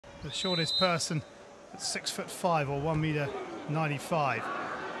the shortest person at 6'5" or 1m95.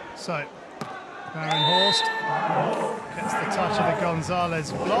 So Varenhorst gets the touch of the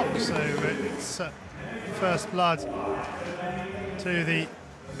Gonzalez block, so it's first blood to the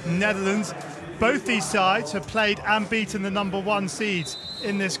Netherlands. Both these sides have played and beaten the #1 seeds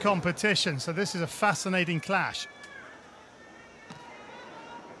in this competition, so this is a fascinating clash.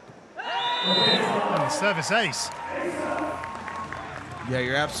 And the service ace. Yeah,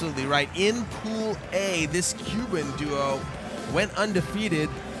 you're absolutely right. In Pool A, this Cuban duo went undefeated,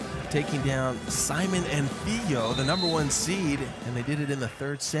 taking down Simon and Theo, the #1 seed, and they did it in the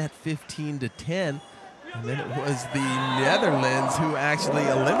third set, 15-10. And then it was the Netherlands who actually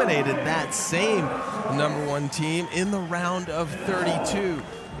eliminated that same #1 team in the round of 32.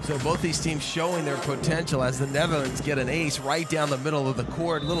 So both these teams showing their potential as the Netherlands get an ace right down the middle of the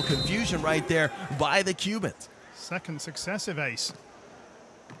court. A little confusion right there by the Cubans. Second successive ace.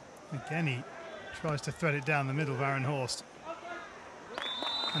 Again, he tries to thread it down the middle, Varenhorst.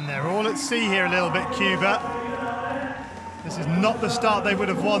 And they're all at sea here a little bit, Cuba. This is not the start they would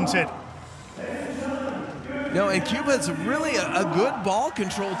have wanted. No, and Cuba's really a good ball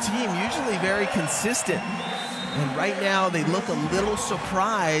control team, usually very consistent. And right now, they look a little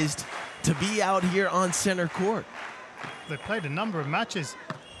surprised to be out here on center court. They've played a number of matches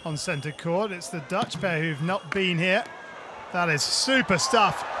on center court. It's the Dutch pair who've not been here. That is super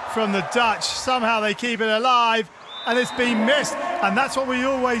stuff from the Dutch. Somehow they keep it alive, and it's been missed. And that's what we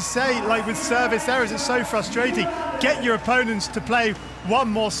always say, like with service errors, it's so frustrating. Get your opponents to play one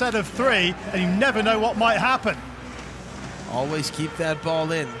more set of 3, and you never know what might happen. Always keep that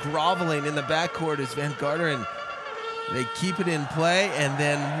ball in. Groveling in the backcourt is Van Garderen. They keep it in play, and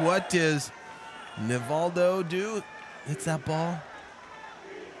then what does Nivaldo do? Hits that ball.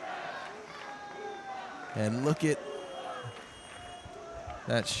 And look at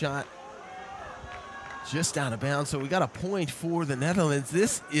that shot. Just out of bounds, so we got a point for the Netherlands.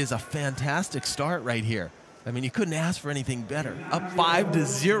 This is a fantastic start right here. I mean, you couldn't ask for anything better. Up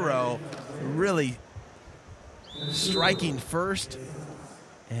 5-0, really striking first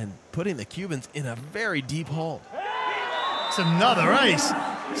and putting the Cubans in a very deep hole. It's another ace,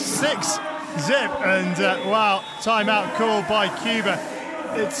 6-zip, and wow, timeout call by Cuba.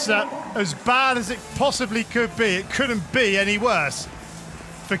 It's as bad as it possibly could be. It couldn't be any worse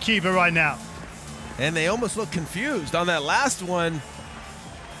for Cuba right now. And they almost look confused on that last one.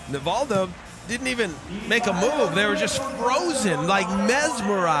 Nivaldo didn't even make a move. They were just frozen, like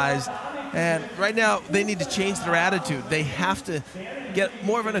mesmerized. And right now, they need to change their attitude. They have to get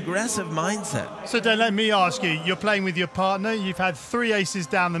more of an aggressive mindset. So then let me ask you, you're playing with your partner, you've had 3 aces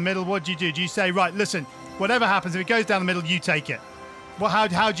down the middle. What do you do? Do you say, right, listen, whatever happens, if it goes down the middle, you take it? Well,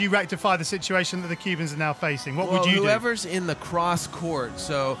 how do you rectify the situation that the Cubans are now facing? What would you do? Whoever's in the cross court,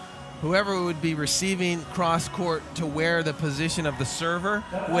 so whoever would be receiving cross court to where the position of the server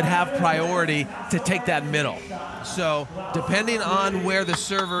would have priority to take that middle. So depending on where the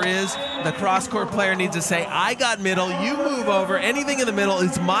server is, the cross court player needs to say, I got middle, you move over, anything in the middle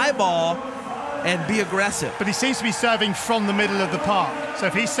is my ball, and be aggressive. But he seems to be serving from the middle of the park. So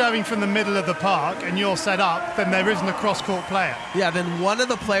if he's serving from the middle of the park and you're set up, then there isn't a cross court player. Yeah, then one of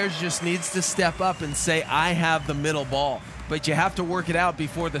the players just needs to step up and say, I have the middle ball. But you have to work it out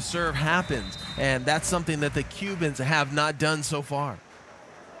before the serve happens. And that's something that the Cubans have not done so far.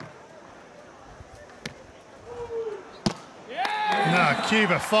 Now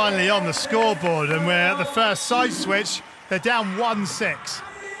Cuba finally on the scoreboard, and we're at the first side switch. They're down 1-6.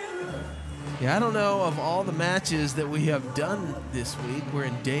 Yeah, I don't know of all the matches that we have done this week. We're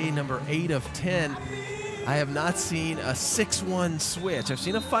in day number 8 of 10. I have not seen a 6-1 switch. I've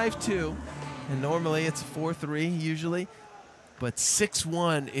seen a 5-2, and normally it's 4-3 usually. But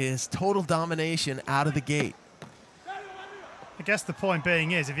 6-1 is total domination out of the gate. I guess the point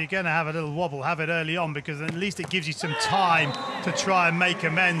being is, if you're going to have a little wobble, have it early on, because at least it gives you some time to try and make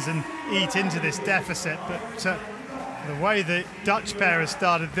amends and eat into this deficit. But the way the Dutch pair has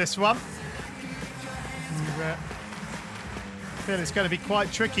started this one, I feel it's going to be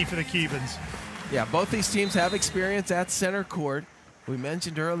quite tricky for the Cubans. Yeah, both these teams have experience at center court. We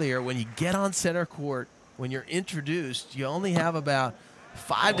mentioned earlier, when you get on center court, when you're introduced, you only have about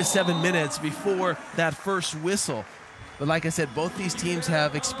 5 to 7 minutes before that first whistle. But like I said, both these teams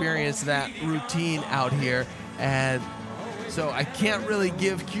have experienced that routine out here, and so I can't really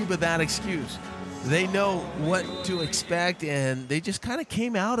give Cuba that excuse. They know what to expect, and they just kind of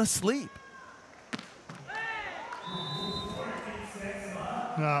came out asleep.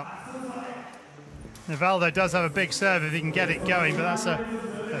 Now, Nivaldo does have a big serve if he can get it going, but that's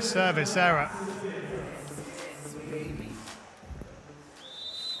a service error.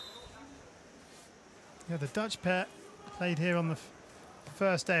 Yeah, the Dutch pair played here on the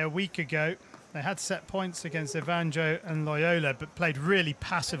first day a week ago. They had set points against Nivaldo and Loyola, but played really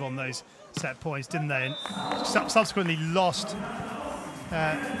passive on those set points, didn't they? And subsequently lost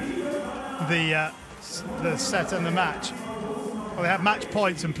the set and the match. Well, they had match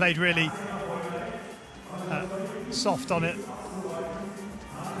points and played really soft on it.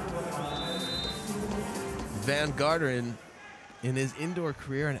 Van Garderen, in his indoor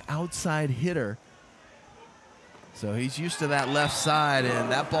career, an outside hitter. So he's used to that left side,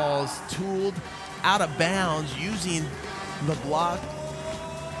 and that ball's tooled out of bounds using the block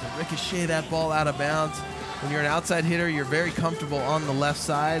to ricochet that ball out of bounds. When you're an outside hitter, you're very comfortable on the left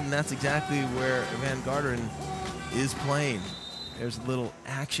side, and that's exactly where Van Garderen is playing. There's a little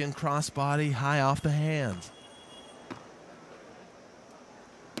action crossbody high off the hands.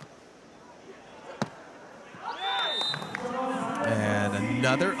 And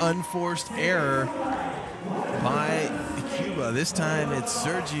another unforced error by Cuba. This time it's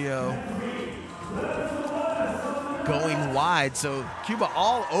Sergio going wide. So Cuba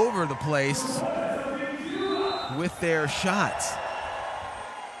all over the place with their shots.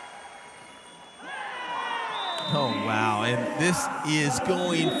 Oh, wow. And this is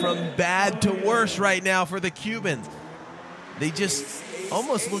going from bad to worse right now for the Cubans. They just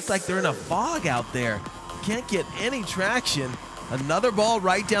almost look like they're in a fog out there. Can't get any traction. Another ball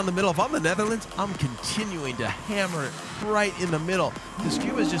right down the middle. If I'm the Netherlands, I'm continuing to hammer it right in the middle because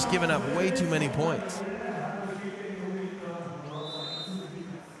Cuba's just given up way too many points.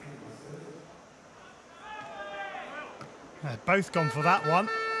 They've both gone for that one.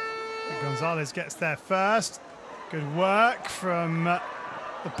 Gonzalez gets there first. Good work from the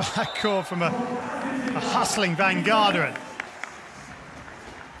backcourt from a hustling Van Garderen.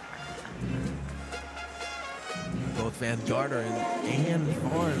 Both Van Garderen and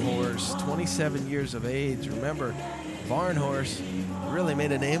Varenhorst, 27 years of age. Remember, Varenhorst really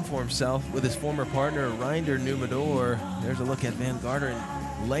made a name for himself with his former partner, Reinder Numador. There's a look at Van Garderen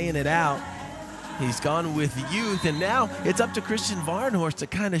laying it out. He's gone with youth, and now it's up to Christian Varenhorst to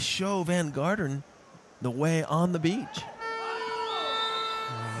kind of show Van Garderen the way on the beach.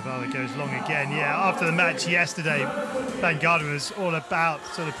 Nivaldo goes long again. Yeah, after the match yesterday, Van Garderen was all about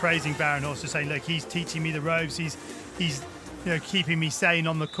sort of praising Varenhorst, saying, look, he's teaching me the ropes. He's keeping me sane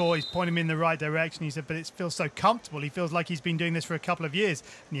on the court. He's pointing me in the right direction. He said, but it feels so comfortable. He feels like he's been doing this for a couple of years.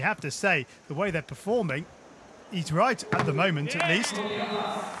 And you have to say, the way they're performing, he's right at the moment, at least.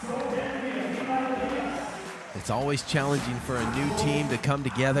 It's always challenging for a new team to come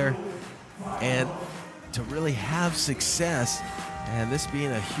together and to really have success. And this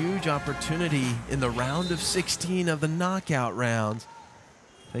being a huge opportunity in the round of 16 of the knockout rounds.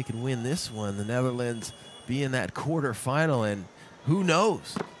 If they can win this one, the Netherlands be in that quarterfinal, and who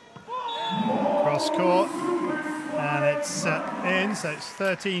knows? Cross court, and it's in, so it's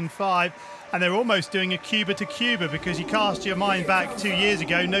 13-5. And they're almost doing a Cuba to Cuba, because you cast your mind back 2 years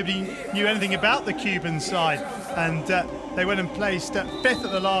ago, nobody knew anything about the Cuban side. And they went and placed 5th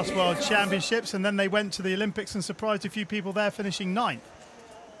at the last World Championships, and then they went to the Olympics and surprised a few people there, finishing 9th.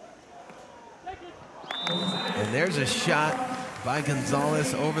 And there's a shot by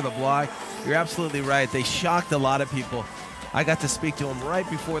Gonzalez over the block. You're absolutely right. They shocked a lot of people. I got to speak to them right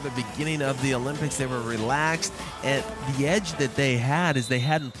before the beginning of the Olympics. They were relaxed, and the edge that they had is they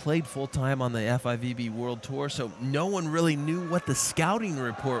hadn't played full-time on the FIVB World Tour, so no one really knew what the scouting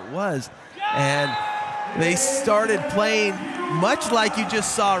report was. And they started playing much like you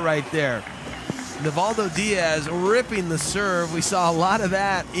just saw right there. Nivaldo Diaz ripping the serve. We saw a lot of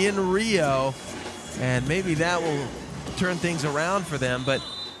that in Rio, and maybe that will turn things around for them. But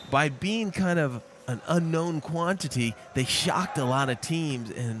by being kind of an unknown quantity, they shocked a lot of teams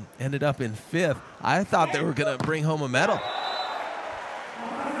and ended up in 5th. I thought they were going to bring home a medal.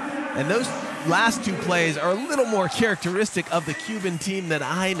 And those last two plays are a little more characteristic of the Cuban team that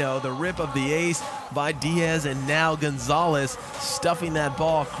I know. The rip of the ace by Diaz, and now Gonzalez stuffing that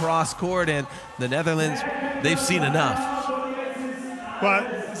ball cross court, and the Netherlands, they've seen enough. Well,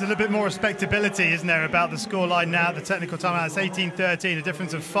 there's a little bit more respectability, isn't there, about the scoreline now. The technical timeout, it's 18-13, a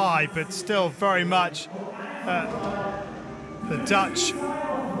difference of 5, but still very much the Dutch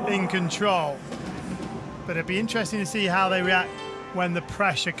in control. But it'd be interesting to see how they react when the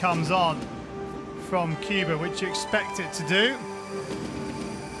pressure comes on from Cuba, which you expect it to do.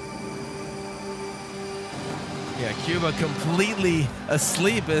 Yeah, Cuba completely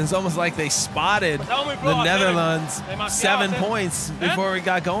asleep. It's almost like they spotted the Netherlands 7 points before we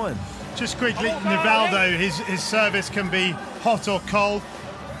got going. Just quickly, Nivaldo, his service can be hot or cold.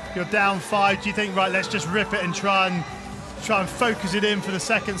 You're down 5. Do you think, right, let's just rip it and try and try and focus it in for the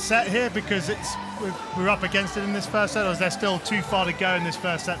second set here, because we're up against it in this first set, or is there still too far to go in this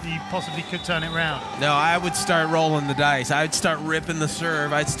first set that you possibly could turn it around? No, I would start rolling the dice. I would start ripping the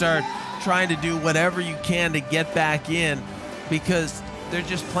serve. I'd start trying to do whatever you can to get back in, because they're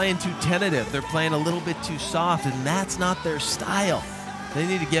just playing too tentative. They're playing a little bit too soft, and that's not their style. They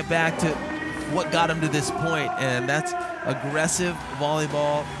need to get back to what got them to this point, and that's aggressive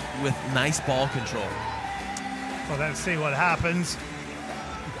volleyball with nice ball control. Well, let's see what happens.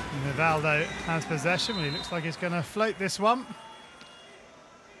 Nivaldo has possession. Well, he looks like he's going to float this one.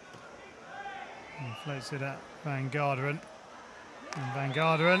 He floats it at Van Garderen. And Van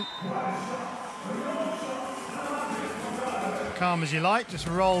Garderen, calm as you like, just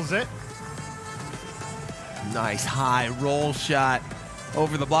rolls it. Nice high roll shot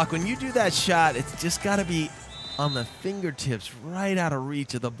over the block. When you do that shot, it's just got to be on the fingertips, right out of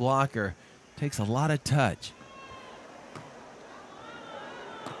reach of the blocker. Takes a lot of touch.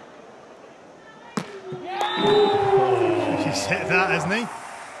 He's hit that, hasn't he?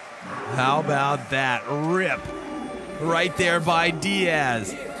 How about that rip right there by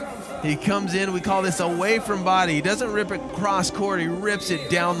Diaz? He comes in, we call this away from body. He doesn't rip it cross court, he rips it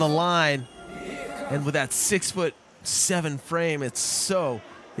down the line. And with that 6'7" frame, it's so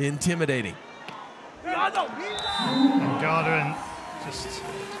intimidating. And Garderen just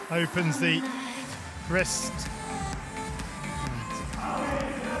opens the wrist.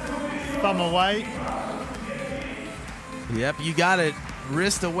 Thumb away. Yep, you got it.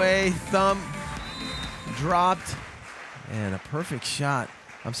 Wrist away, thumb dropped, and a perfect shot.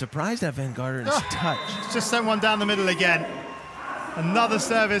 I'm surprised at Van Garderen's touch. Just sent one down the middle again. Another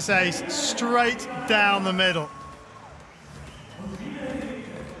service ace, straight down the middle.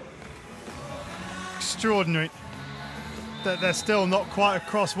 Extraordinary that they're still not quite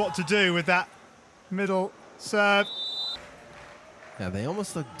across what to do with that middle serve. Yeah, they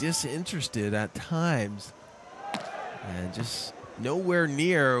almost look disinterested at times, and just nowhere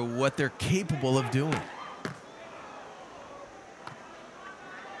near what they're capable of doing.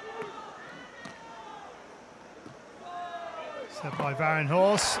 Set by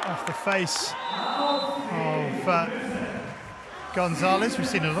Varenhorst off the face of Gonzalez. We've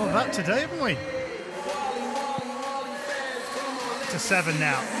seen a lot of that today, haven't we? To 7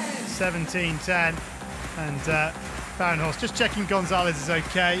 now, 17-10, and Varenhorst just checking Gonzalez is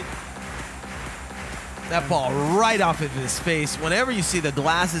okay. That ball right off of his face. Whenever you see the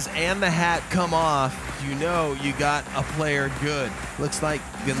glasses and the hat come off, you know you got a player good. Looks like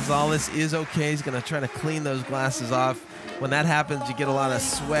Gonzalez is okay. He's going to try to clean those glasses off. When that happens, you get a lot of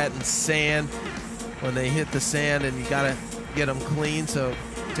sweat and sand when they hit the sand, and you got to get them clean, so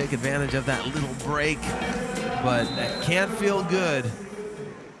take advantage of that little break. But that can't feel good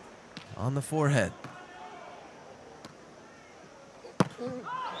on the forehead.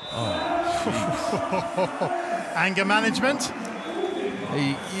 Anger management.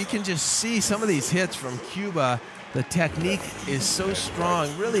 You can just see some of these hits from Cuba. The technique is so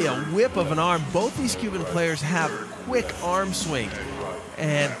strong, really a whip of an arm. Both these Cuban players have quick arm swing.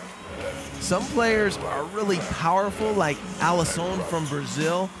 And some players are really powerful, like Alisson from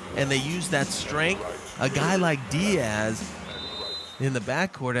Brazil, and they use that strength. A guy like Diaz in the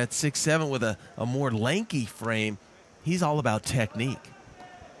backcourt at 6'7" with a more lanky frame, he's all about technique.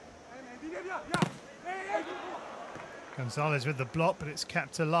 Gonzalez with the block, but it's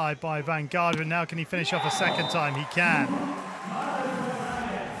kept alive by Van Garderen. Now can he finish off a second time? He can.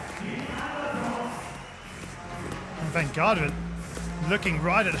 And Van Garderen looking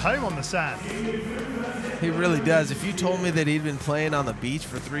right at home on the sand. He really does. If you told me that he'd been playing on the beach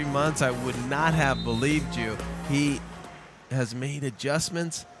for 3 months, I would not have believed you. He has made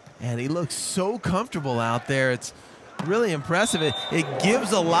adjustments, and he looks so comfortable out there. It's really impressive. It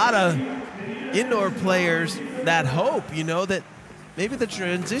gives a lot of indoor players that hope, you know, that maybe the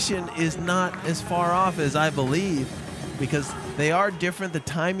transition is not as far off as I believe, because they are different. The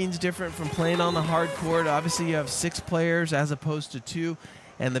timing's different from playing on the hard court. Obviously, you have 6 players as opposed to 2.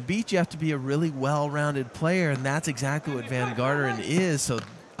 And the beach, you have to be a really well-rounded player, and that's exactly what Van Garderen is. So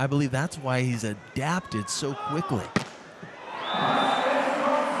I believe that's why he's adapted so quickly.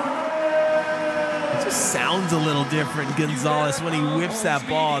 It just sounds a little different, Gonzalez, when he whips that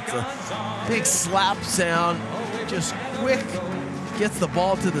ball. It's a big slap sound, just quick, gets the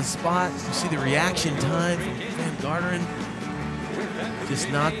ball to the spot. You see the reaction time from Van Garderen, just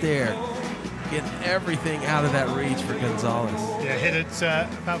not there. Getting everything out of that reach for Gonzalez. Yeah, hit it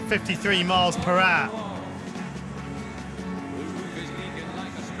about 53 miles per hour.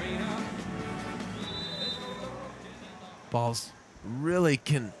 Balls really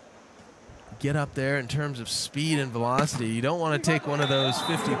can get up there in terms of speed and velocity. You don't want to take one of those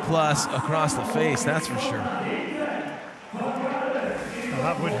 50-plus across the face, that's for sure. Oh,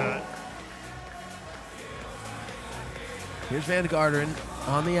 that would hurt. Here's Van Garderen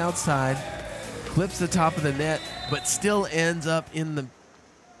on the outside, clips the top of the net, but still ends up in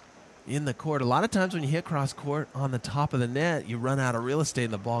the court. A lot of times when you hit cross court on the top of the net, you run out of real estate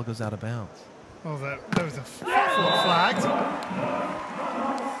and the ball goes out of bounds. Well, there was a flagged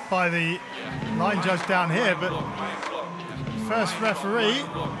by the line judge down here, but first referee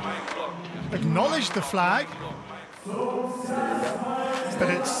acknowledged the flag. But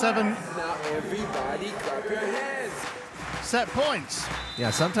it's 7 Now everybody clap your hands. set points.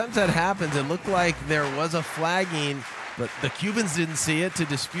 Yeah, sometimes that happens. It looked like there was a flagging, but the Cubans didn't see it to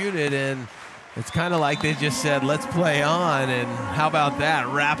dispute it, and it's kind of like they just said, let's play on, and how about that?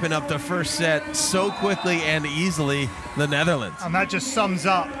 Wrapping up the first set so quickly and easily, the Netherlands. And that just sums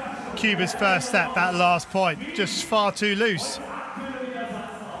up Cuba's first set, that last point. Just far too loose.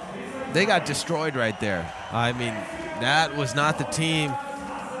 They got destroyed right there. I mean, that was not the team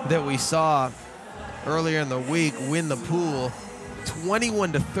that we saw earlier in the week win the pool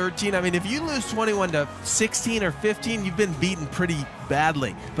 21-13. I mean, if you lose 21-16 or 15, you've been beaten pretty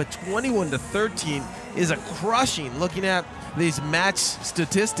badly. But 21-13 is a crushing, looking at these match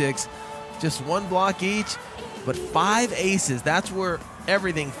statistics. Just one block each, but 5 aces. That's where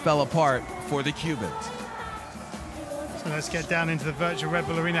everything fell apart for the Cubans. So let's get down into the virtual Red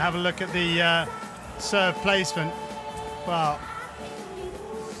Bull Arena, have a look at the serve placement. Wow.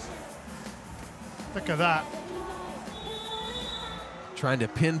 Look at that. Trying to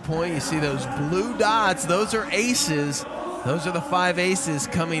pinpoint, you see those blue dots, those are aces. Those are the 5 aces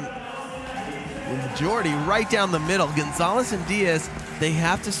coming, the majority right down the middle. Gonzalez and Diaz, they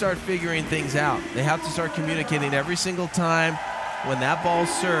have to start figuring things out. They have to start communicating every single time when that ball's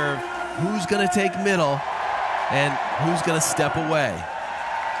served, who's gonna take middle and who's gonna step away.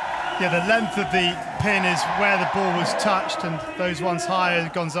 Yeah, the length of the pin is where the ball was touched, and those ones higher,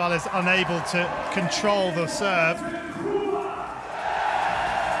 Gonzalez unable to control the serve.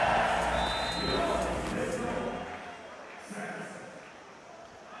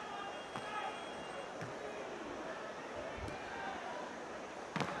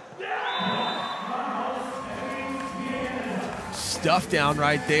 Stuff down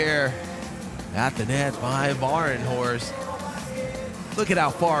right there at the net by Varenhorst. Look at how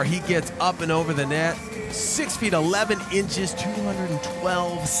far he gets up and over the net. 6 feet 11 inches,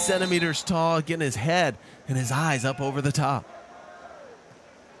 212 centimeters tall, getting his head and his eyes up over the top.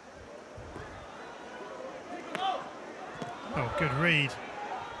 Oh, good read.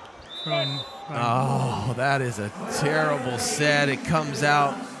 Oh, that is a terrible set. It comes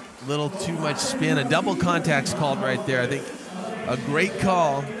out a little too much spin. A double contact's called right there. I think a great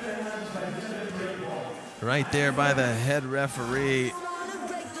call right there by the head referee,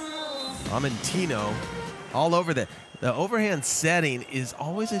 Amentino, all over the overhand setting is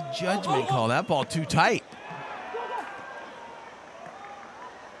always a judgment call. That ball too tight.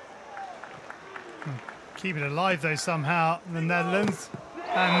 Keep it alive though somehow, the Netherlands.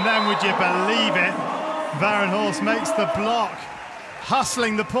 And then would you believe it, Varenhorst makes the block,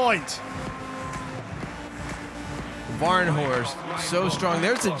 hustling the point. Varenhorst, so strong.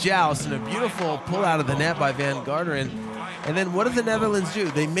 There's a joust and a beautiful pull out of the net by Van Garderen. And then what do the Netherlands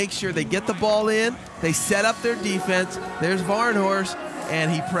do? They make sure they get the ball in, they set up their defense. There's Varenhorst, and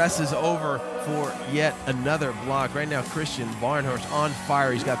he presses over for yet another block. Right now, Christian Varenhorst on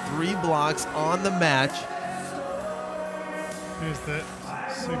fire. He's got 3 blocks on the match. Here's the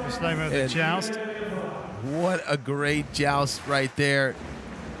super slow-mo of the joust. What a great joust right there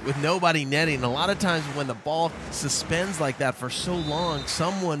with nobody netting. A lot of times when the ball suspends like that for so long,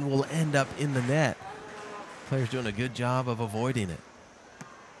 someone will end up in the net. Player's doing a good job of avoiding it.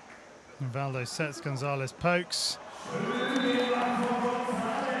 Nivaldo sets, Gonzalez pokes.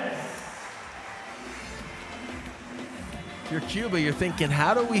 If you're Cuba, you're thinking,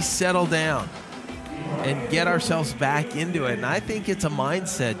 how do we settle down and get ourselves back into it? And I think it's a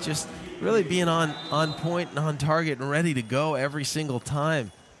mindset, just really being on point and on target and ready to go every single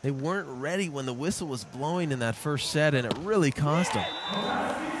time. They weren't ready when the whistle was blowing in that first set, and it really cost them.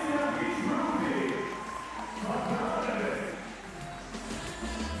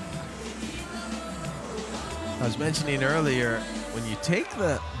 I was mentioning earlier, when you take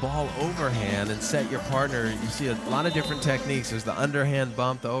the ball overhand and set your partner, you see a lot of different techniques. There's the underhand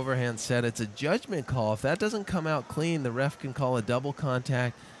bump, the overhand set. It's a judgment call. If that doesn't come out clean, the ref can call a double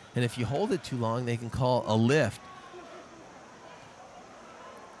contact, and if you hold it too long, they can call a lift.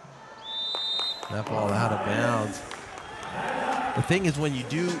 That ball out of bounds. The thing is, when you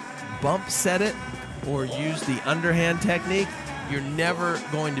do bump set it or use the underhand technique, you're never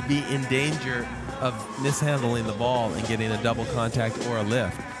going to be in danger of mishandling the ball and getting a double contact or a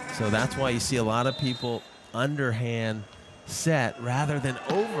lift. So that's why you see a lot of people underhand set rather than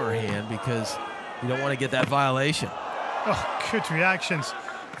overhand, because you don't want to get that violation. Oh, good reactions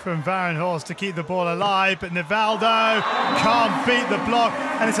from Varenhorst to keep the ball alive, but Nivaldo can't beat the block,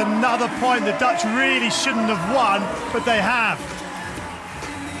 and it's another point the Dutch really shouldn't have won, but they have.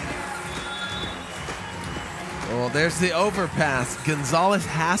 Well, there's the overpass. Gonzalez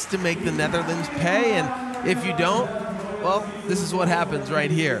has to make the Netherlands pay, and if you don't, well, this is what happens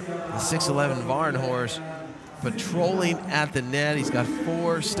right here. The 6'11" Varenhorst patrolling at the net. He's got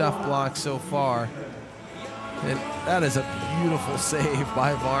 4 stuff blocks so far. And that is a beautiful save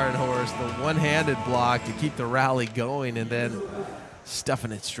by Varenhorst. The one-handed block to keep the rally going and then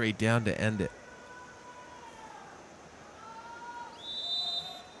stuffing it straight down to end it.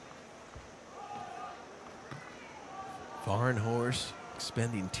 Varenhorst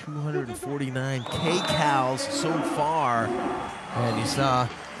expending 249 kcals so far. And you saw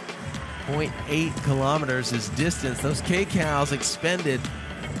 0.8 kilometers is distance. Those kcals expended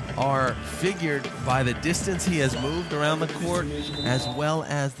are figured by the distance he has moved around the court as well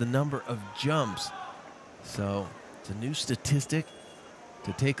as the number of jumps. So it's a new statistic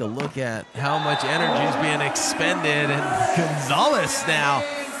to take a look at how much energy is being expended. And Gonzalez now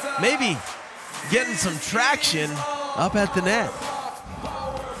maybe getting some traction up at the net.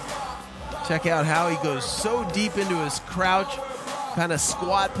 Check out how he goes so deep into his crouch, kind of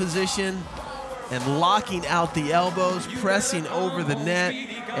squat position, and locking out the elbows, pressing over the net,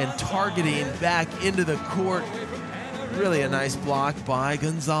 and targeting back into the court. Really a nice block by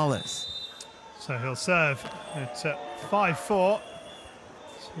Gonzalez. So he'll serve at 5-4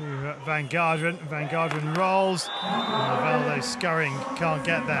 to Van Garderen. Van Garderen rolls. Nivaldo scurrying, can't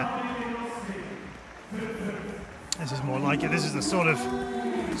get there. This is more like it. This is the sort of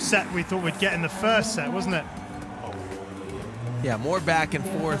set we thought we'd get in the first set, wasn't it? Yeah, more back and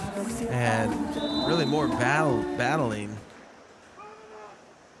forth and really more battling.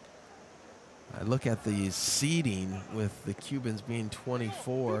 I look at the seeding with the Cubans being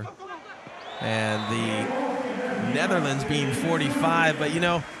 24 and the Netherlands being 45, but you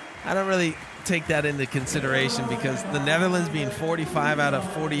know, I don't really take that into consideration because the Netherlands being 45 out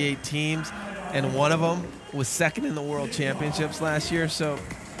of 48 teams, and one of them was second in the World Championships last year, so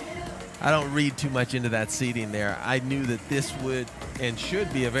I don't read too much into that seeding there. I knew that this would and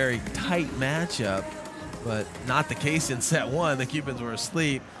should be a very tight matchup, but not the case in set 1. The Cubans were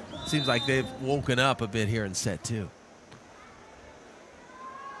asleep. Seems like they've woken up a bit here in set 2.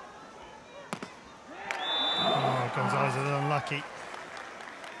 Oh, Gonzalez a little unlucky.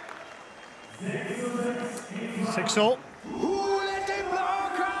 6-all.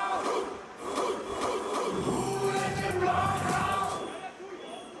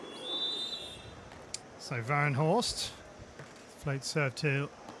 So Varenhorst, float serve to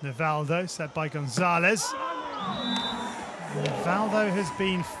Nivaldo, set by Gonzalez. Nivaldo has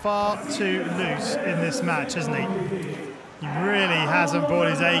been far too loose in this match, hasn't he? He really hasn't brought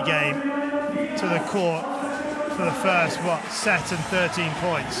his A game to the court for the first, set and 13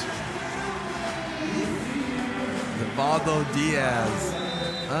 points. Nivaldo Diaz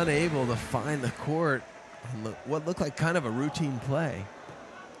unable to find the court and what looked like kind of a routine play.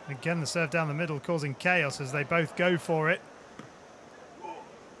 Again, the serve down the middle causing chaos as they both go for it.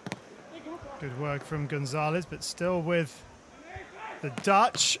 Good work from Gonzalez, but still with the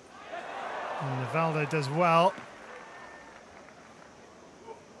Dutch. And Nivaldo does well.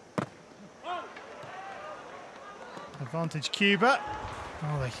 Advantage Cuba.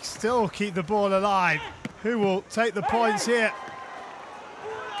 Oh, they still keep the ball alive. Who will take the points here?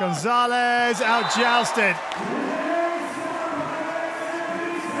 Gonzalez out-jousted.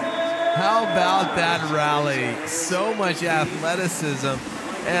 How about that rally? So much athleticism.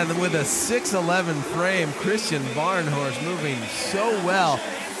 And with a 6'11" frame, Christian Varenhorst moving so well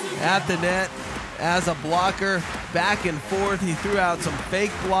at the net as a blocker, back and forth. He threw out some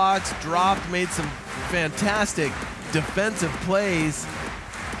fake blocks, dropped, made some fantastic defensive plays.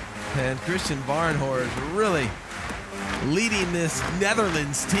 And Christian Varenhorst really leading this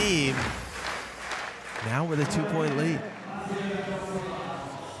Netherlands team now with a 2-point lead.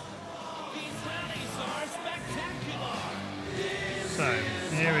 So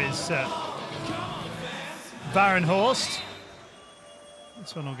here is Varenhorst.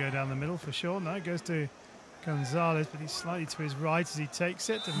 This one will go down the middle for sure. No, it goes to Gonzalez, but he's slightly to his right as he takes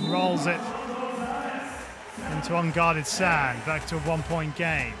it and rolls it into unguarded sand. Back to a 1-point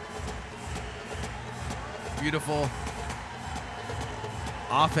game. Beautiful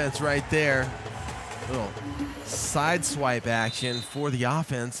offense right there. Little side swipe action for the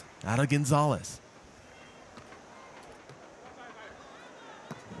offense out of Gonzalez.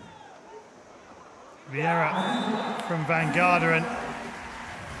 Vieira from Van Garderen.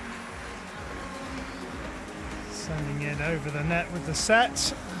 Sending it over the net with the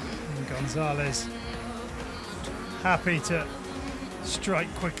set. And Gonzalez happy to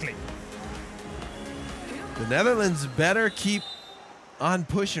strike quickly. The Netherlands better keep on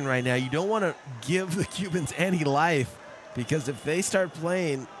pushing right now. You don't want to give the Cubans any life, because if they start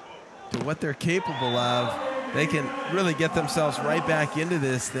playing to what they're capable of, they can really get themselves right back into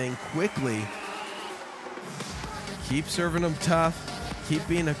this thing quickly. Keep serving them tough, keep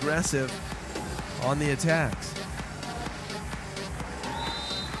being aggressive on the attacks.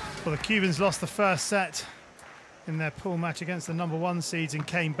 Well, the Cubans lost the first set in their pool match against the #1 seeds and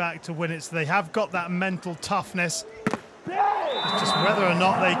came back to win it, so they have got that mental toughness. It's just whether or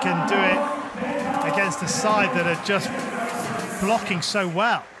not they can do it against a side that are just blocking so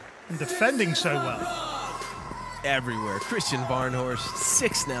well and defending so well. Everywhere. Christian Varenhorst,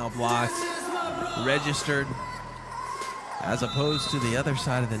 6 now blocks, registered, as opposed to the other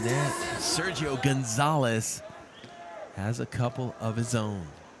side of the net. Sergio Gonzalez has a couple of his own.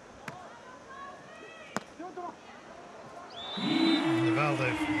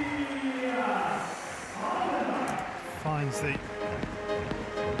 Nivaldo finds the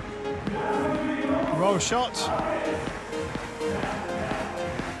roll shot.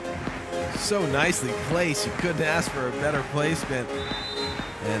 So nicely placed. You couldn't ask for a better placement.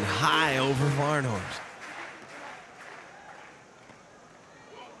 And high over Varenhorst.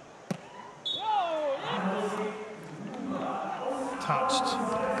 Touched.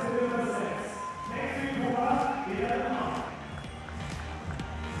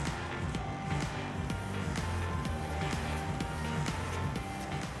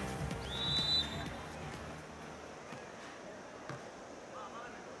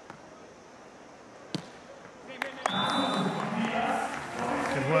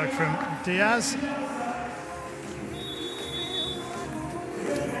 Good work from Diaz.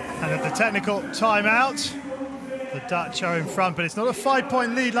 And at the technical timeout, the Dutch are in front, but it's not a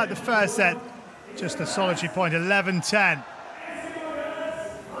 5-point lead like the first set, just a solitary point, 11-10.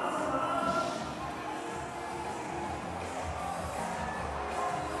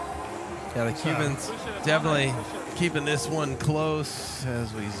 Yeah, the Cubans definitely keeping this one close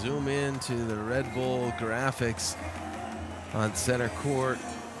as we zoom into the Red Bull graphics on center court.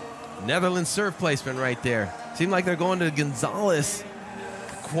 Netherlands serve placement right there. Seemed like they're going to Gonzalez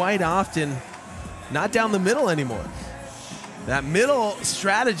quite often, not down the middle anymore. That middle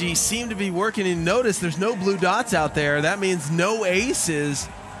strategy seemed to be working, and notice there's no blue dots out there. That means no aces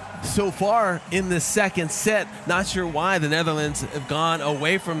so far in the second set. Not sure why the Netherlands have gone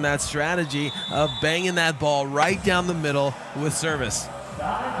away from that strategy of banging that ball right down the middle with service.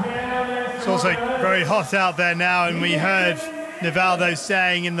 It's also very hot out there now, and we heard Nivaldo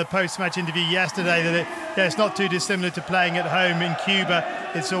saying in the post-match interview yesterday that it's not too dissimilar to playing at home in Cuba.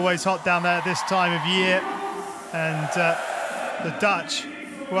 It's always hot down there at this time of year. And the Dutch,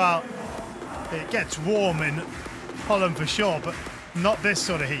 well, it gets warm in Holland for sure, but not this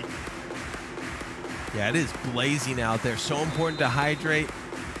sort of heat. Yeah, it is blazing out there. So important to hydrate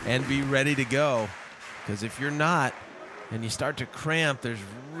and be ready to go, because if you're not and you start to cramp, there's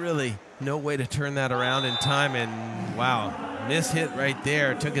really no way to turn that around in time. And wow, miss hit right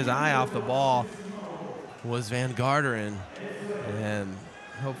there, took his eye off the ball, was Van Garderen, and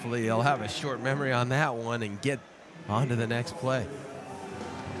hopefully he'll have a short memory on that one and get on to the next play.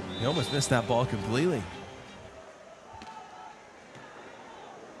 He almost missed that ball completely.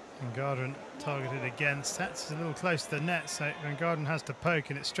 Van Garderen targeted again. Stats is a little close to the net, so Van Garderen has to poke,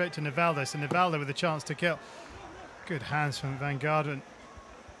 and it's straight to Nivaldo. So Nivaldo with a chance to kill. Good hands from Van Garderen.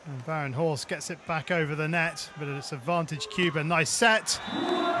 And Varenhorst gets it back over the net, but it's advantage Cuba. Nice set.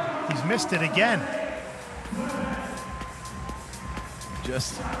 He's missed it again.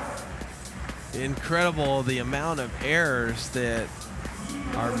 Just incredible the amount of errors that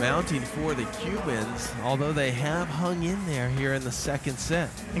are mounting for the Cubans, although they have hung in there here in the second set.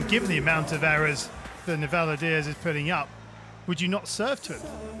 And given the amount of errors that Nivaldo Diaz is putting up, would you not serve to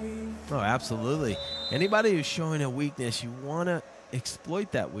him? Oh, absolutely. Anybody who's showing a weakness, you want to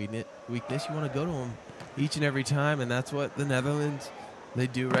exploit that weakness. You want to go to them each and every time, and that's what the Netherlands, they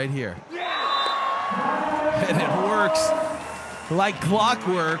do right here. And it works like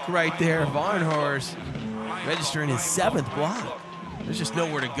clockwork right there. Varenhorst registering his 7th block. there's just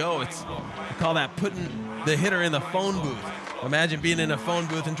nowhere to go. I call that putting the hitter in the phone booth. Imagine being in a phone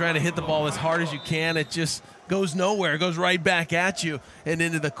booth and trying to hit the ball as hard as you can. It just goes nowhere. It goes right back at you and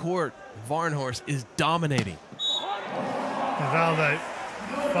into the court. Varenhorst is dominating. Nivaldo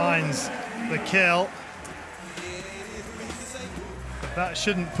finds the kill. But that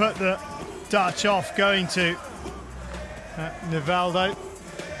shouldn't put the Dutch off going to Nivaldo.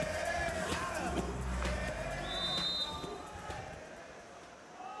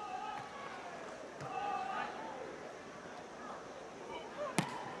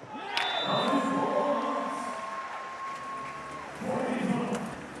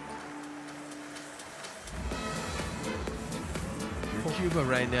 Cuba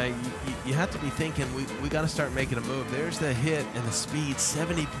right now, you have to be thinking we got to start making a move. There's the hit and the speed,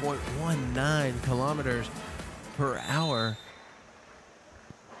 70.19 kilometers per hour.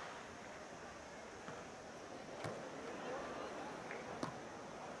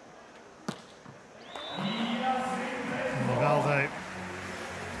 Nivaldo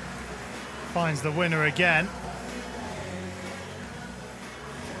finds the winner again.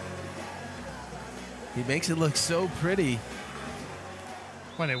 He makes it look so pretty.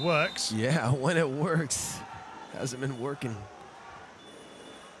 When it works. Yeah, when it works. Hasn't been working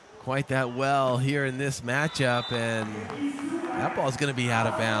quite that well here in this matchup, and that ball's going to be out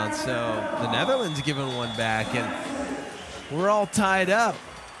of bounds. So the Netherlands giving one back, and we're all tied up.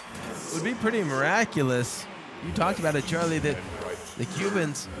 It would be pretty miraculous. You talked about it, Charlie, that the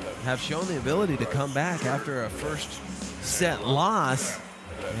Cubans have shown the ability to come back after a first set loss,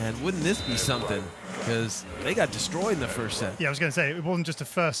 and wouldn't this be something? Because they got destroyed in the first set. Yeah, I was going to say, it wasn't just a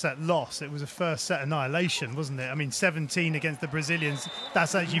first set loss, it was a first set annihilation, wasn't it? I mean, 17 against the Brazilians,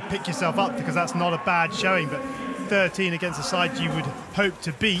 that's actually you pick yourself up because that's not a bad showing, but 13 against a side you would hope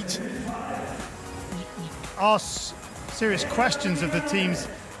to beat. Ask serious questions of the team's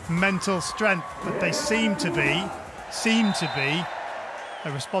mental strength, but they seem to be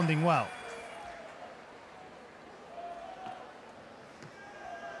responding well.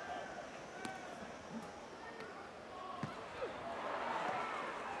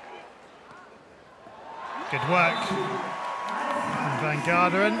 Good work from Van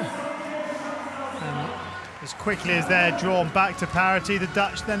Garderen. And as quickly as they're drawn back to parity, the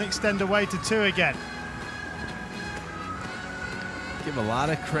Dutch then extend away to 2 again. Give a lot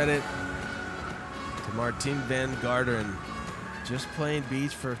of credit to Martin Van Garderen. Just playing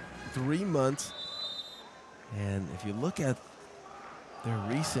beach for 3 months. And if you look at their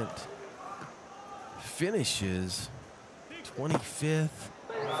recent finishes, 25th,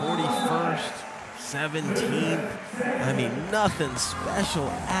 41st, 17th. I mean, nothing special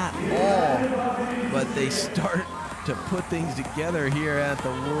at all, but they start to put things together here at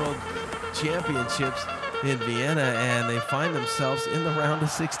the World Championships in Vienna, and they find themselves in the round of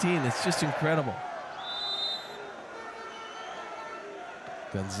 16. It's just incredible.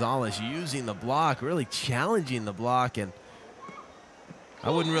 Gonzalez using the block, really challenging the block, and I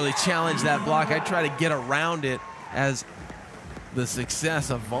wouldn't really challenge that block. I'd try to get around it, as the success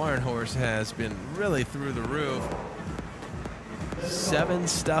of Varenhorst has been really through the roof. 7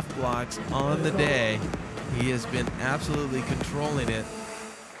 stuff blocks on the day. He has been absolutely controlling it.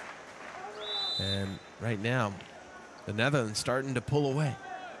 And right now, the Netherlands starting to pull away.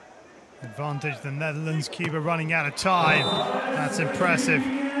 Advantage the Netherlands. Cuba running out of time. That's impressive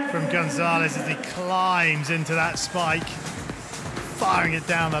from Gonzalez as he climbs into that spike, firing it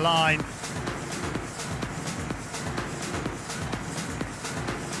down the line.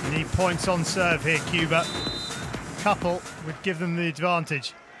 Need points on serve here, Cuba. Couple would give them the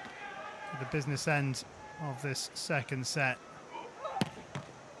advantage at the business end of this second set.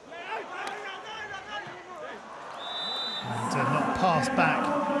 And not pass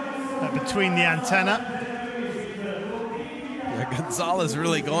back between the antenna. Yeah, Gonzalez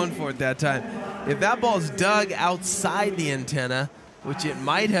really going for it that time. If that ball's dug outside the antenna, which it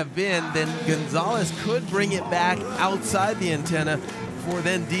might have been, then Gonzalez could bring it back outside the antenna for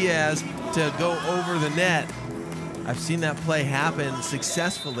then Diaz to go over the net. I've seen that play happen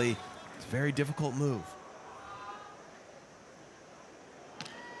successfully. It's a very difficult move.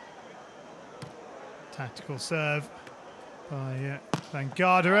 Tactical serve by Van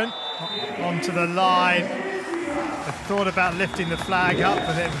Garderen. Onto the line. I thought about lifting the flag up,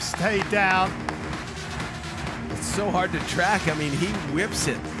 but it stayed down. It's so hard to track. I mean, he whips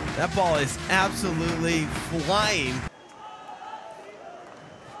it. That ball is absolutely flying.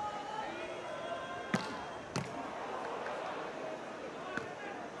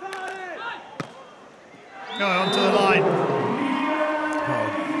 Going onto the line. Oh.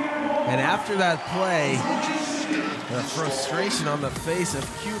 And after that play, The frustration on the face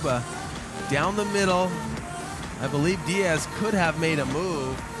of Cuba. Down the middle. I believe Diaz could have made a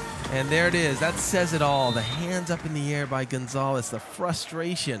move. And there it is. That says it all. The hands up in the air by Gonzalez. The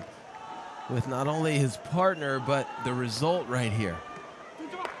frustration with not only his partner, but the result right here.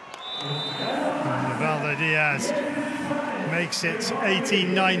 Nivaldo Diaz makes it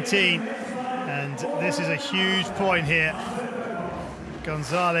 18-19. And this is a huge point here.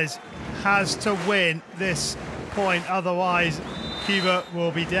 Gonzalez has to win this point, otherwise Cuba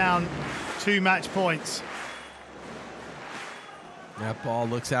will be down 2 match points. That ball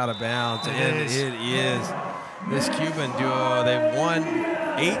looks out of bounds, and it is. This Cuban duo, they've won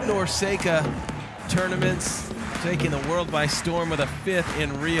 8 Norseca tournaments, taking the world by storm with a 5th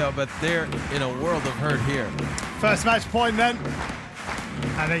in Rio, but they're in a world of hurt here. First match point then,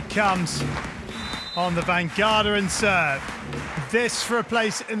 and it comes on the Van Garderen serve. This for a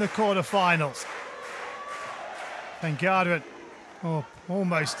place in the quarterfinals. Van Garderen,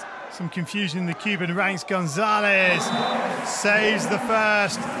 almost some confusion in the Cuban ranks. Gonzalez saves the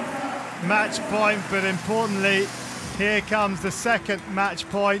first match point, but importantly, here comes the second match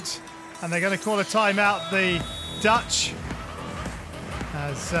point, and they're going to call a timeout, the Dutch,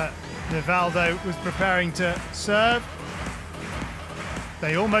 as Nivaldo was preparing to serve.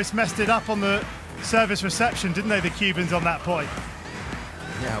 They almost messed it up on the service reception, didn't they, the Cubans, on that point?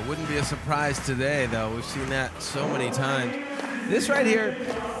 Yeah, it wouldn't be a surprise today, though. We've seen that so many times. This right here,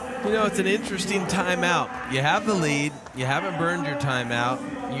 you know, it's an interesting timeout. You have the lead. You haven't burned your timeout.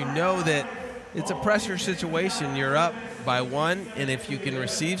 You know that it's a pressure situation. You're up by 1, and if you can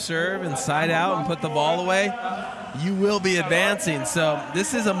receive serve and side out and put the ball away, you will be advancing. So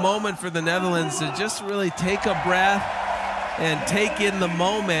this is a moment for the Netherlands to just really take a breath and take in the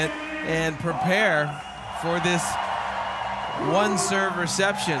moment and prepare for this 1 serve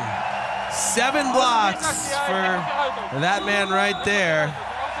reception. 7 blocks for that man right there,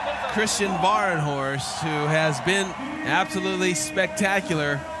 Christian Varenhorst, who has been absolutely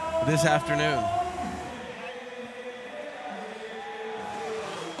spectacular this afternoon.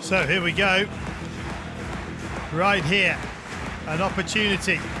 So here we go. Right here, an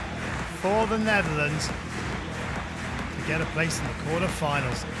opportunity for the Netherlands to get a place in the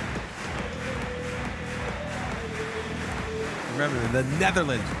quarterfinals. Remember, the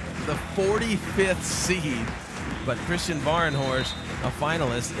Netherlands, the 45th seed, but Christian Varenhorst, a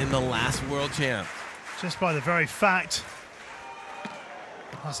finalist in the last World Champs. Just by the very fact,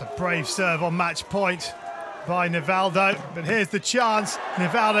 that's a brave serve on match point by Nivaldo, but here's the chance.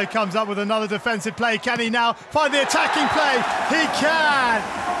 Nivaldo comes up with another defensive play. Can he now find the attacking play? He can!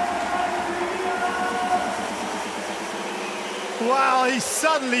 Wow, he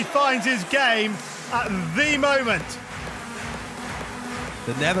suddenly finds his game at the moment.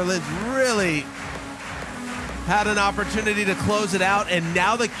 The Netherlands really had an opportunity to close it out, and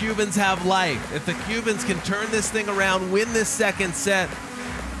now the Cubans have life. If the Cubans can turn this thing around, win this second set,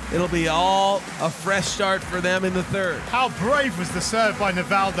 it'll be all a fresh start for them in the third. How brave was the serve by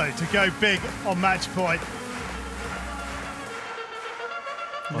Nivaldo to go big on match point.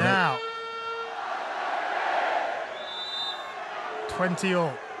 Now, 20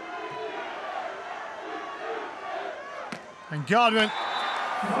 all. And Garderen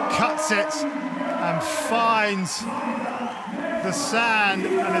cuts it and finds the sand,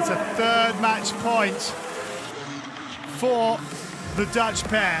 and it's a 3rd match point for the Dutch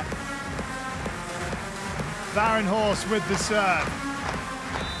pair. Varenhorst with the serve.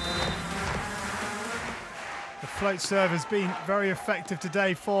 The float serve has been very effective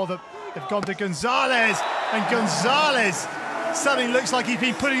today for them. They've gone to Gonzalez, and Gonzalez suddenly looks like he's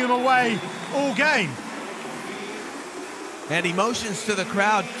been putting them away all game. And he motions to the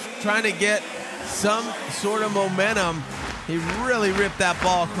crowd, trying to get some sort of momentum. He really ripped that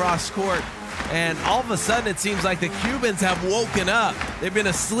ball across court. And all of a sudden, it seems like the Cubans have woken up. They've been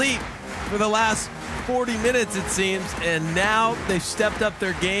asleep for the last 40 minutes, it seems, and now they've stepped up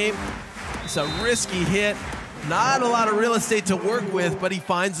their game. It's a risky hit. Not a lot of real estate to work with, but he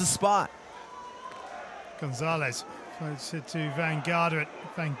finds the spot. Gonzalez floats it to Van Garderen.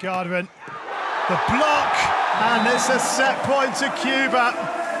 Van Garderen, the block, and it's a set point to Cuba.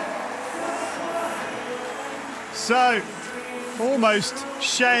 So, almost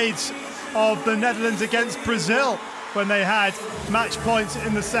shades of the Netherlands against Brazil when they had match points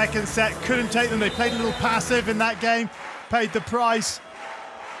in the second set. Couldn't take them. They played a little passive in that game, paid the price.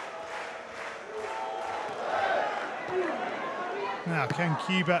 Now, can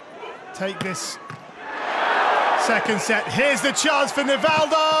Cuba take this second set? Here's the chance for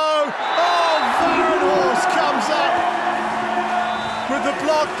Nivaldo! Oh, Varenhorst comes up with the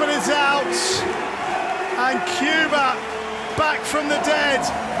block, but it's out. And Cuba, back from the dead,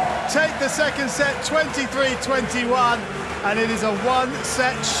 take the second set 23-21. And it is a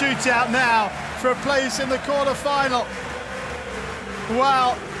one-set shootout now for a place in the quarter-final.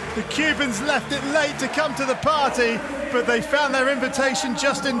 Wow, the Cubans left it late to come to the party, but they found their invitation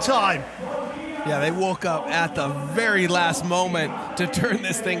just in time. Yeah, they woke up at the very last moment to turn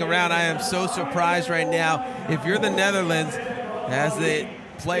this thing around. I am so surprised right now. If you're the Netherlands, as the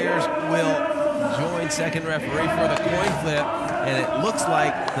players will join second referee for the coin flip, and it looks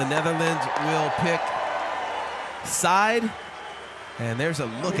like the Netherlands will pick side. And there's a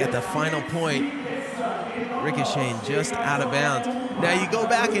look at the final point. Ricocheting just out of bounds. Now you go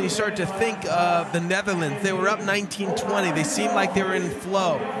back and you start to think of the Netherlands. They were up 19-20. They seemed like they were in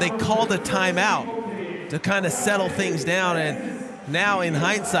flow. They called a timeout to kind of settle things down. And now in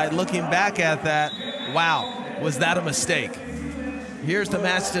hindsight, looking back at that, wow, was that a mistake? Here's the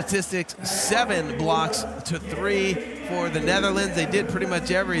match statistics, 7 blocks to 3 for the Netherlands. They did pretty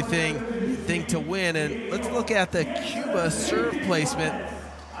much everything to win. And let's look at the Cuba serve placement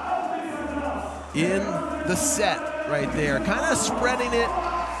in the set right there. Kind of spreading it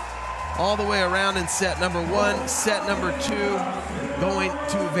all the way around in set number 1. Set number 2 going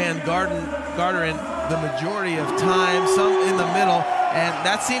to Garderen the majority of time, some in the middle, and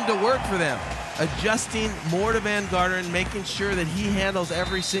that seemed to work for them. Adjusting more to Van Garderen, making sure that he handles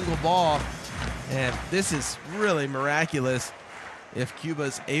every single ball. And this is really miraculous if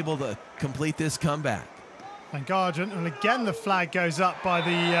Cuba's able to complete this comeback. And Garderen, and again the flag goes up by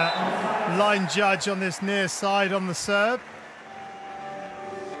the line judge on this near side on the serve.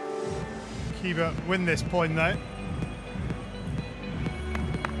 Cuba win this point though.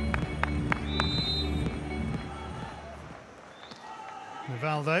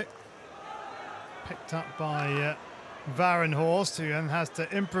 Nivaldo, picked up by Varenhorst, who then has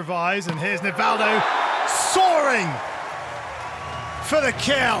to improvise, and here's Nivaldo soaring for the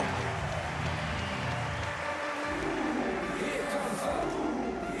kill.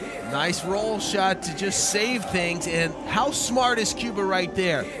 Nice roll shot to just save things, and how smart is Cuba right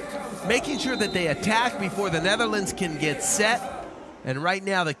there? Making sure that they attack before the Netherlands can get set, and right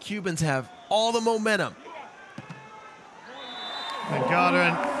now the Cubans have all the momentum. And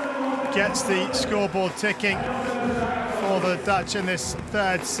Garderen gets the scoreboard ticking for the Dutch in this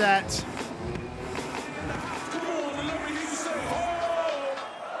third set.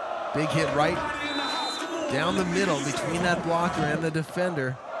 Big hit right down the middle between that blocker and the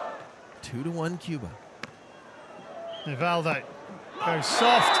defender. 2-1 Cuba. Nivaldo goes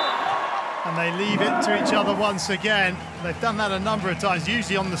soft, and they leave it to each other once again. They've done that a number of times,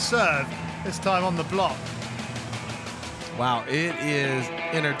 usually on the serve, this time on the block. Wow, it is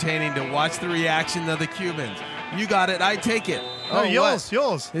entertaining to watch the reaction of the Cubans. You got it, I take it. Oh, yours, what?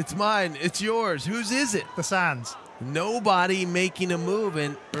 Yours. It's mine, it's yours. Whose is it? The Sands. Nobody making a move,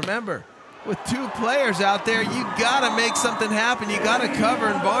 and remember, with 2 players out there, you gotta make something happen. You gotta cover,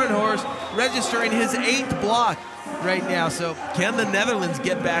 and Varenhorst registering his 8th block right now. So can the Netherlands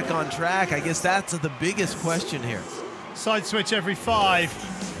get back on track? I guess that's the biggest question here. Side switch every 5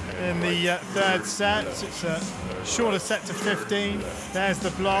 in the third set. It's a shorter set to 15. There's the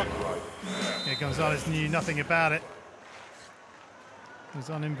block. Yeah, Gonzalez knew nothing about it. He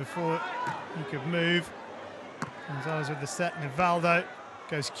was on him before he could move. Gonzalez with the set. Nivaldo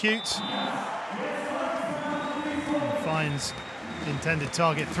goes cute and finds the intended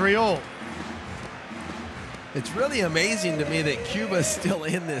target. 3-all. It's really amazing to me that Cuba's still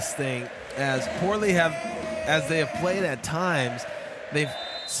in this thing, as poorly as they have played at times. They've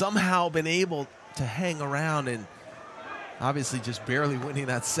somehow been able to hang around, and obviously just barely winning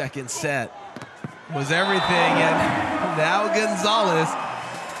that second set was everything. And now Gonzalez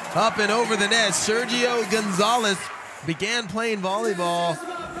up and over the net. Sergio Gonzalez began playing volleyball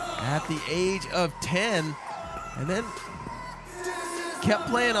at the age of 10, and then kept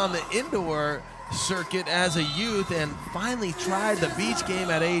playing on the indoor circuit as a youth, and finally tried the beach game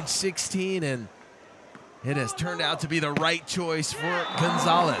at age 16, and it has turned out to be the right choice for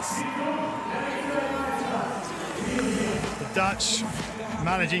Gonzalez. The Dutch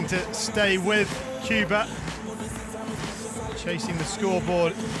managing to stay with Cuba, chasing the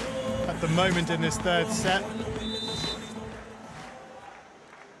scoreboard at the moment in this third set.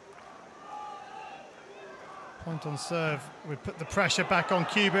 Point on serve would put the pressure back on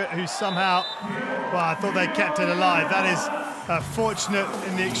Cuba, who somehow, well, I thought they kept it alive. That is fortunate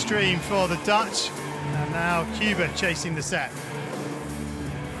in the extreme for the Dutch. And now Cuba chasing the set.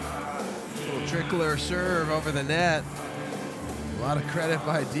 Little trickler serve over the net. A lot of credit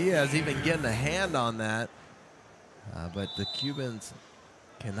by Diaz, even getting a hand on that. But the Cubans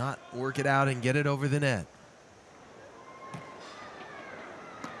cannot work it out and get it over the net.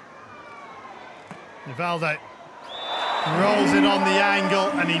 Nivaldo rolls it on the angle,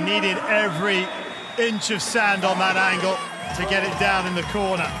 and he needed every inch of sand on that angle to get it down in the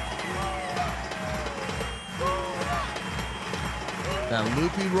corner. That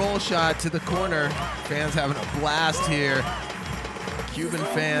loopy roll shot to the corner. Fans having a blast here. Cuban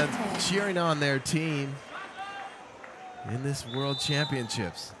fans cheering on their team in this World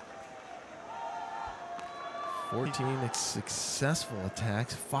Championships. 14 successful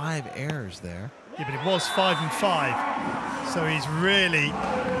attacks, 5 errors there. Yeah, but it was 5 and 5, so he's really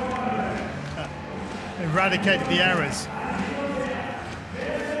eradicated the errors.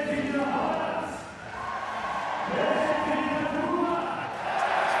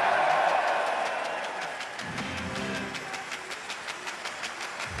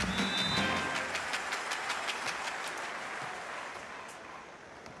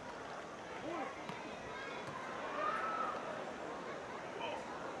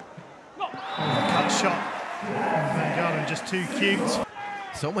 Shot from Garderen, just too cute.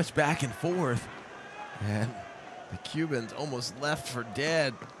 So much back and forth, and the Cubans almost left for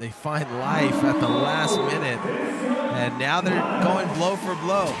dead. They find life at the last minute, and now they're going blow for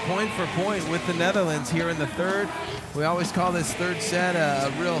blow, point for point with the Netherlands here in the third. We always call this third set a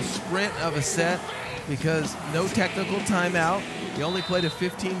real sprint of a set because no technical timeout. You only play to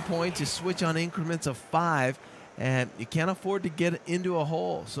 15 points. You switch on increments of 5, and you can't afford to get into a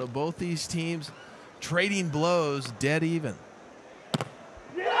hole. So both these teams trading blows, dead even.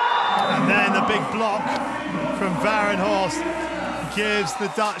 And then the big block from Varenhorst gives the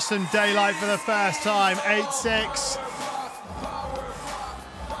Dutch some daylight for the first time, 8-6.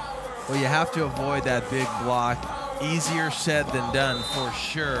 Well, you have to avoid that big block. Easier said than done, for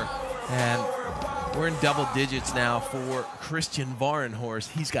sure. And we're in double digits now for Christian Varenhorst.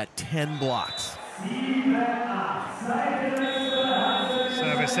 He's got 10 blocks.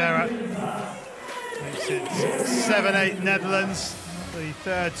 Service error. Makes it 7-8 Netherlands, the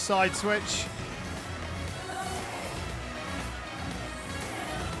third side switch.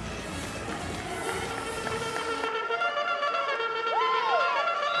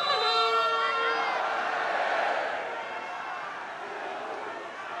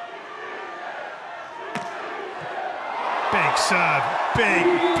 Big serve,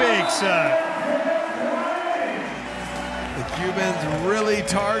 big serve. The Cubans really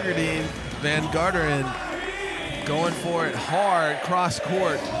targeting Van Garderen, going for it hard, cross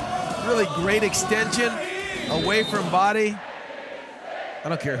court. Really great extension, away from body. I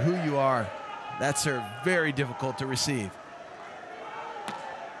don't care who you are. That serve, very difficult to receive.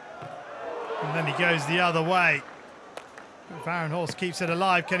 And then he goes the other way. Varenhorst keeps it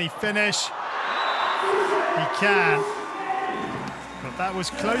alive. Can he finish? He can. But that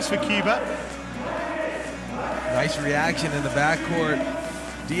was close for Cuba. Nice reaction in the backcourt.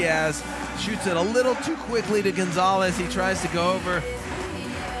 Diaz shoots it a little too quickly to Gonzalez. He tries to go over,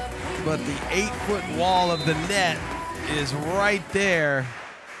 but the 8-foot wall of the net is right there.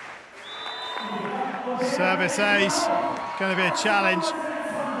 Service ace, going to be a challenge.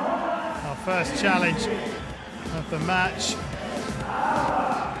 Our first challenge of the match.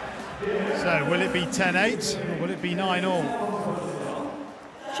 So will it be 10-8 or will it be 9-all?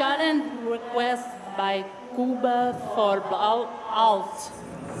 Challenge request by Cuba for ball out.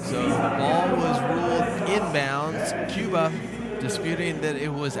 So the ball was ruled inbounds. Cuba disputing that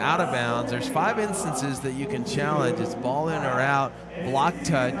it was out of bounds. There's 5 instances that you can challenge. It's ball in or out, block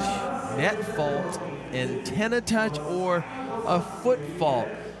touch, net fault, antenna touch, or a foot fault.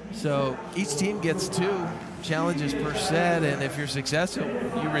 So each team gets 2 challenges per set, and if you're successful,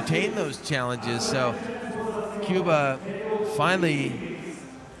 you retain those challenges. So Cuba finally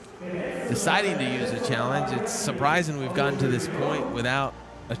deciding to use a challenge. It's surprising we've gotten to this point without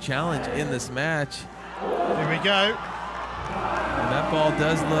a challenge in this match. Here we go. And that ball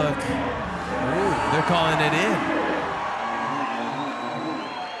does look, ooh, they're calling it in.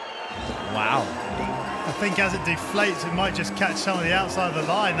 Wow. I think as it deflates, it might just catch some of the outside of the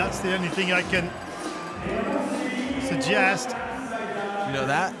line. That's the only thing I can suggest. You know,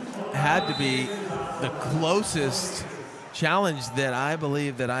 that had to be the closest challenge that I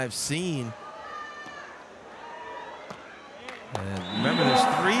believe that I've seen. And remember, there's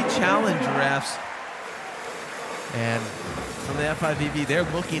 3 challenge refs, and from the FIVB, they're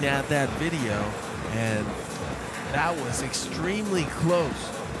looking at that video, and that was extremely close.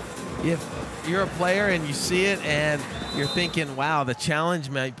 If you're a player and you see it and you're thinking, wow, the challenge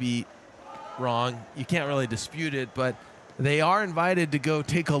might be wrong, you can't really dispute it, but they are invited to go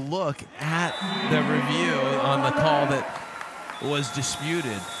take a look at the review on the call that was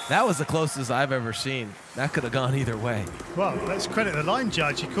disputed. That was the closest I've ever seen. That could have gone either way. Well, let's credit the line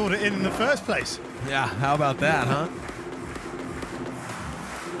judge. He called it in the first place. Yeah, how about that, huh?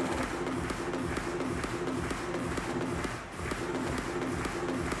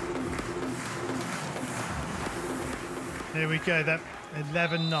 Here we go then,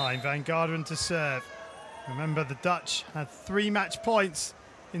 11-9, Van Garderen to serve. Remember, the Dutch had 3 match points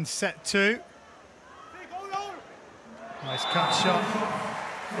in set 2. Nice cut shot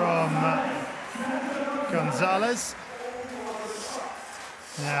from Gonzalez.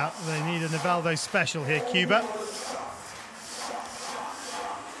 Now, they need a Nivaldo special here, Cuba.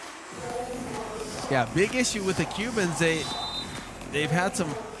 Yeah, big issue with the Cubans. They've had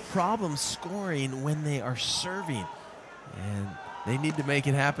some problems scoring when they are serving. And they need to make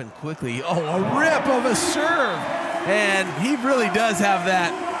it happen quickly. Oh, a rip of a serve. And he really does have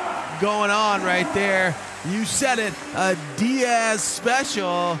that going on right there. You said it, a Diaz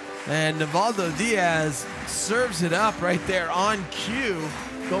special. And Nivaldo Diaz serves it up right there on cue.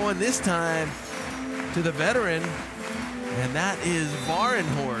 Going this time to the veteran. And that is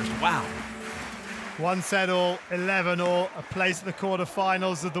Varenhorst. Wow. 1 set all, 11 all, a place at the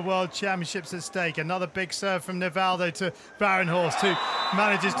quarterfinals of the World Championships at stake. Another big serve from Nivaldo to Varenhorst, who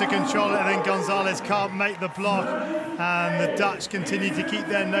manages to control it, and then Gonzalez can't make the block, and the Dutch continue to keep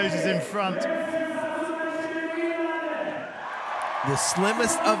their noses in front. The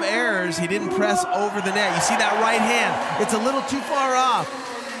slimmest of errors, he didn't press over the net. You see that right hand, it's a little too far off.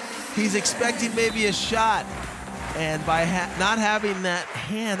 He's expecting maybe a shot. And by not having that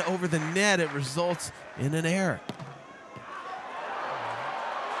hand over the net, it results in an error.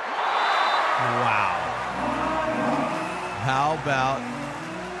 Wow. How about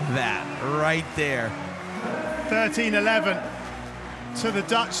that right there? 13-11 to the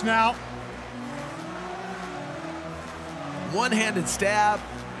Dutch now. One-handed stab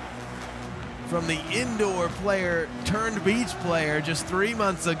from the indoor player turned beach player just 3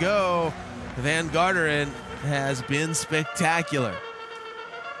 months ago. Van Garderen has been spectacular.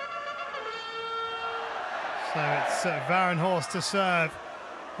 So it's Varenhorst to serve,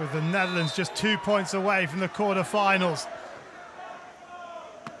 with the Netherlands just 2 points away from the quarterfinals.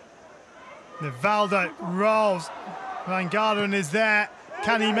 Nivaldo rolls. Van Garderen is there.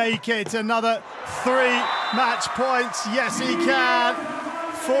 Can he make it? Another 3 match points. Yes, he can.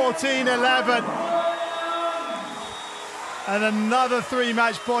 14-11. And another 3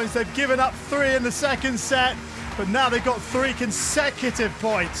 match points. They've given up 3 in the second set, but now they've got 3 consecutive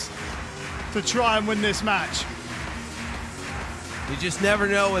points to try and win this match. You just never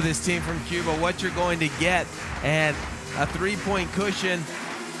know with this team from Cuba what you're going to get. And a 3-point cushion,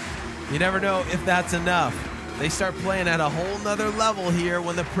 you never know if that's enough. They start playing at a whole nother level here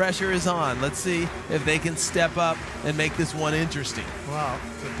when the pressure is on. Let's see if they can step up and make this one interesting. Well,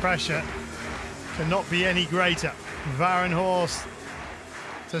 the pressure cannot be any greater. Varenhorst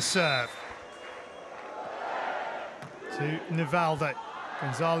to serve. To Nivaldo.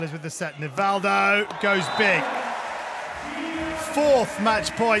 Gonzalez with the set. Nivaldo goes big. 4th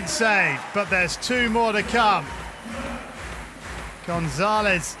match point saved, but there's 2 more to come.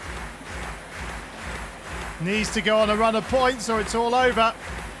 Gonzalez needs to go on a run of points or it's all over.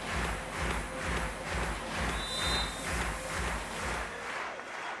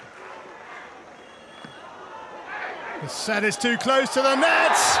 The set is too close to the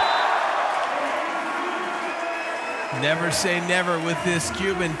nets. Never say never with this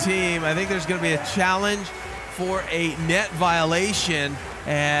Cuban team. I think there's going to be a challenge for a net violation,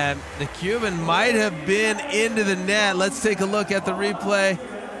 and the Cuban might have been into the net. Let's take a look at the replay.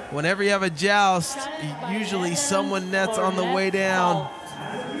 Whenever you have a joust, usually someone nets on the way down.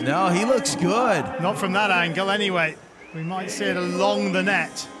 No, he looks good. Not from that angle anyway. We might see it along the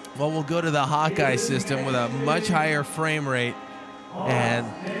net. Well, we'll go to the Hawkeye system with a much higher frame rate. And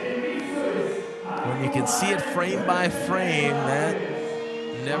when you can see it frame by frame, that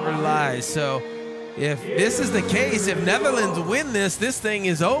never lies. So if this is the case, if Netherlands win this, this thing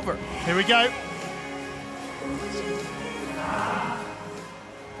is over. Here we go.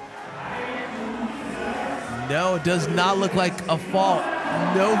 No, it does not look like a fault.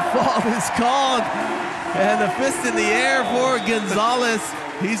 No fault is called. And the fist in the air for Gonzalez.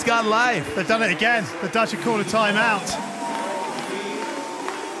 He's got life. They've done it again. The Dutch have called a timeout.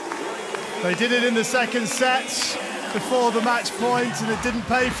 They did it in the second set before the match point, and it didn't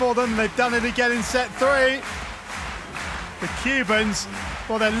pay for them. They've done it again in set 3. The Cubans,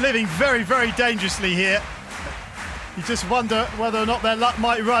 well, they're living very, very dangerously here. You just wonder whether or not their luck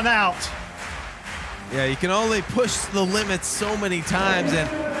might run out. Yeah, you can only push the limits so many times, and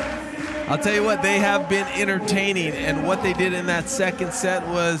I'll tell you what, they have been entertaining, and what they did in that second set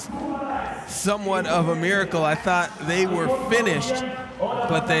was somewhat of a miracle. I thought they were finished,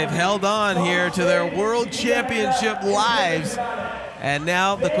 but they've held on here to their World Championship lives. And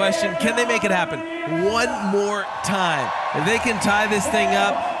now the question, can they make it happen one more time? If they can tie this thing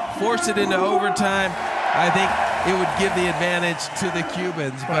up, force it into overtime, I think it would give the advantage to the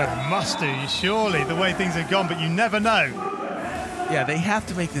Cubans. But it must do, surely, the way things have gone, but you never know. Yeah, they have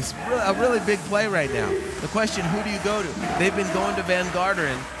to make this a really big play right now. The question, who do you go to? They've been going to Van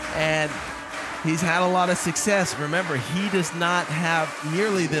Garderen, and he's had a lot of success. Remember, he does not have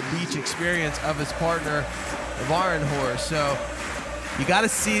nearly the beach experience of his partner, Varenhorst. So you got to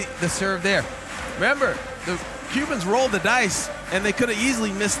see the serve there. Remember, the Cubans rolled the dice, and they could have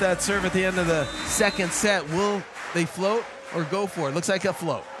easily missed that serve at the end of the second set. Will they float or go for it? Looks like a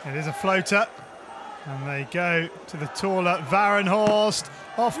float. It is a floater. And they go to the taller Varenhorst,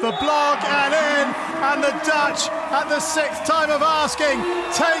 off the block and in, and the Dutch, at the 6th time of asking,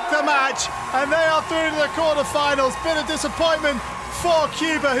 take the match, and they are through to the quarterfinals. Bit of disappointment for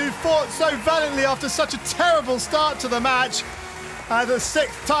Cuba, who fought so valiantly after such a terrible start to the match. At the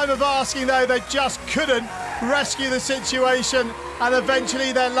 6th time of asking, though, they just couldn't rescue the situation, and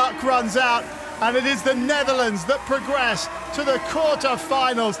eventually their luck runs out, and it is the Netherlands that progress to the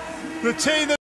quarterfinals. The team that